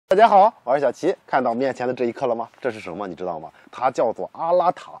大家好，我是小齐。看到面前的这一颗了吗？这是什么？你知道吗？它叫做阿拉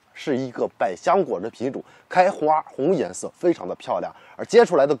塔，是一个百香果的品种，开花红颜色，非常的漂亮，而结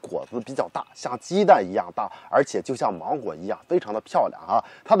出来的果子比较大，像鸡蛋一样大，而且就像芒果一样，非常的漂亮啊。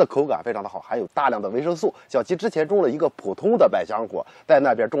它的口感非常的好，还有大量的维生素。小齐之前种了一个普通的百香果，在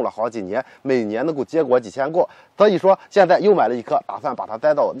那边种了好几年，每年能够结果几千个，所以说现在又买了一颗，打算把它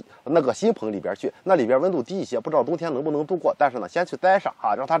栽到那个新棚里边去，那里边温度低一些，不知道冬天能不能度过，但是呢，先去栽上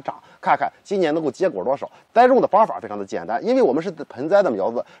啊，让它长，看看今年能够结果多少。栽种的方法非常的简单，因为我们是盆栽的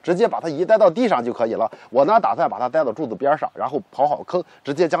苗子，直接把它移栽到地上就可以了。我呢打算把它栽到柱子边上，然后刨好坑，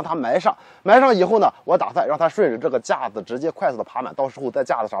直接将它埋上。埋上以后呢，我打算让它顺着这个架子直接快速的爬满，到时候在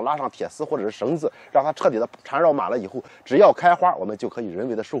架子上拉上铁丝或者是绳子，让它彻底的缠绕满了以后，只要开花，我们就可以人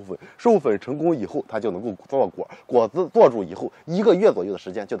为的授粉。授粉成功以后，它就能够做果，果子做住以后，1个月左右的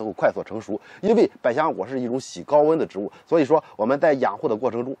时间就能够快速成熟。因为百香果是一种喜高温的植物，所以说我们在养护的过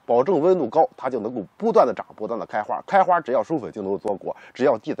程中，保证温度高，它就能够不断的长，不断的开花。开花只要授粉就能够做果，只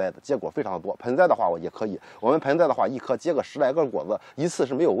要地栽的结果非常的多。盆栽的话我也可以，我们盆栽的话一颗结个10来个果子，一次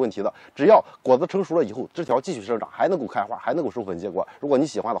是没有问题的。只要果子成熟了以后，枝条继续生长，还能够开花，还能够授粉结果。如果你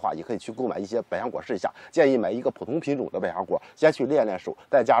喜欢的话，也可以去购买一些百香果试一下。建议买一个普通品种的百香果，先去练练手，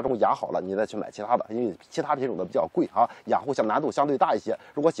在家中养好了，你再去买其他的，因为其他品种的比较贵啊，养护难度相对大一些。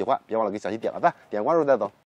如果喜欢，别忘了给小齐点个赞，点关注再走。